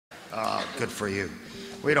Good for you.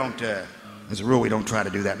 We don't, as a rule, we don't try to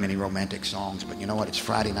do that many romantic songs, but you know what? It's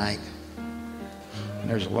Friday night. And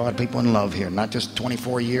there's a lot of people in love here. Not just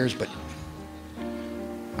 24 years, but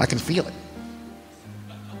I can feel it.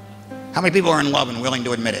 How many people are in love and willing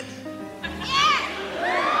to admit it?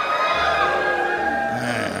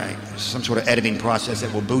 Some sort of editing process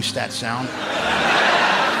that will boost that sound.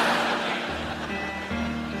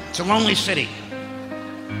 It's a lonely city.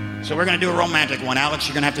 So we're going to do a romantic one. Alex,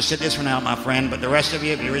 you're going to have to sit this one out, my friend. But the rest of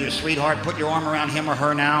you, if you're your sweetheart, put your arm around him or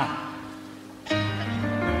her now.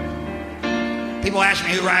 People ask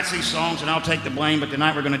me who writes these songs, and I'll take the blame. But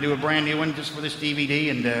tonight we're going to do a brand new one just for this DVD.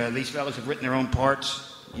 And these fellas have written their own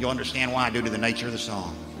parts. You'll understand why due to the nature of the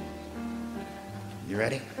song. You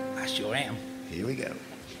ready? I sure am. Here we go.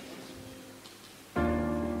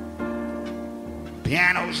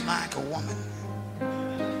 Piano's like a woman,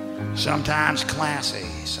 sometimes classy,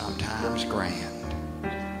 sometimes grand.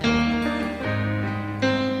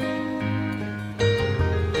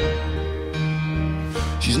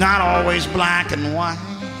 She's not always black and white,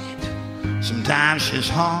 sometimes she's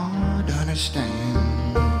hard to understand.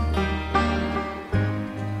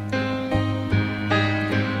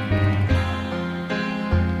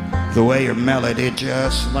 The way your melody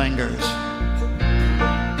just lingers,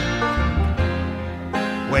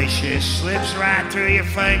 way she slips right through your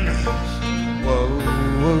fingers. Whoa,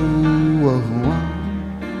 whoa, whoa, whoa.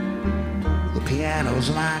 The piano's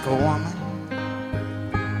like a woman.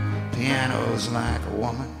 Piano's like a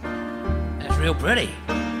woman. That's real pretty.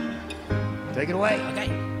 Take it away. Okay.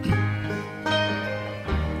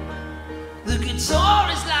 The guitar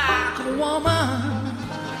is like a woman,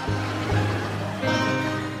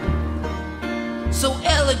 so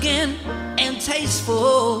elegant and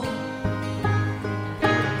tasteful.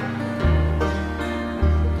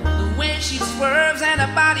 She swerves and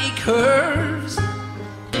her body curves.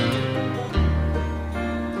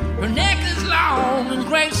 Her neck is long and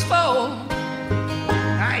graceful.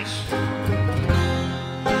 Nice.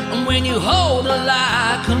 And when you hold her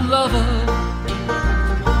like a lover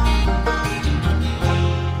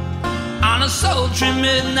on a sultry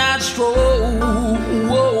midnight stroll,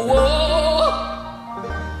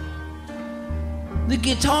 the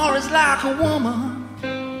guitar is like a woman.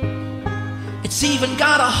 It's even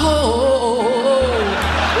got a hole.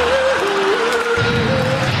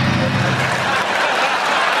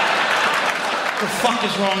 What the fuck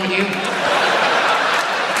is wrong with you?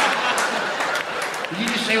 Did you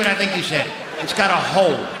just say what I think you said? It's got a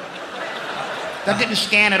hole. That didn't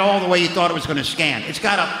scan at all the way you thought it was going to scan. It's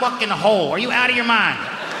got a fucking hole. Are you out of your mind?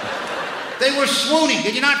 They were swooning.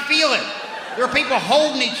 Did you not feel it? There were people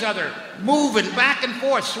holding each other, moving back and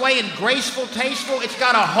forth, swaying, graceful, tasteful. It's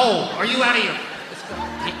got a hole. Are you out of your...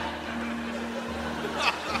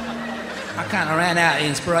 I kind of ran out of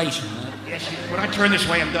inspiration. Yes, when I turn this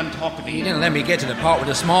way, I'm done talking to you. You didn't let me get to the part with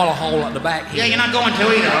the smaller hole at the back here. Yeah, you're not going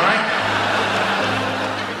to either, all right?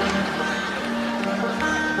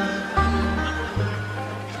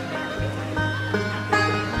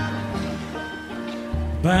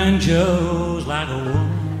 Banjo's like a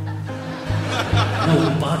woman.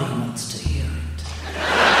 Nobody wants to hear it.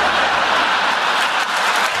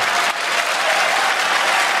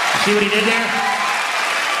 See what he did there?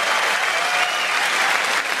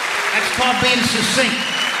 That's called being succinct.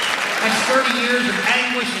 That's 30 years of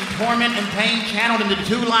anguish and torment and pain channeled into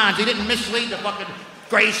 2 lines. He didn't mislead the fucking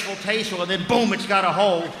graceful, tasteful, and then boom, it's got a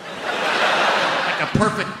hole. Like a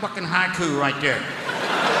perfect fucking haiku right there.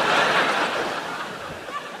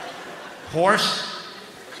 Horse.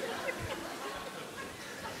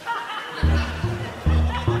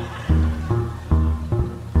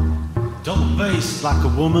 Double bass like a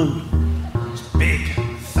woman. It's big,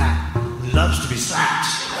 fat, loves to be slapped.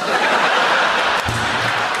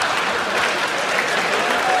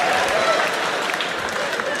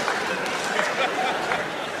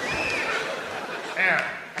 There.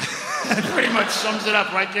 That pretty much sums it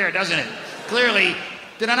up right there, doesn't it? Clearly,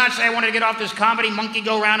 did I not say I wanted to get off this comedy monkey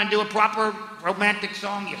go around and do a proper romantic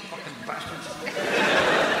song, you fucking bastards?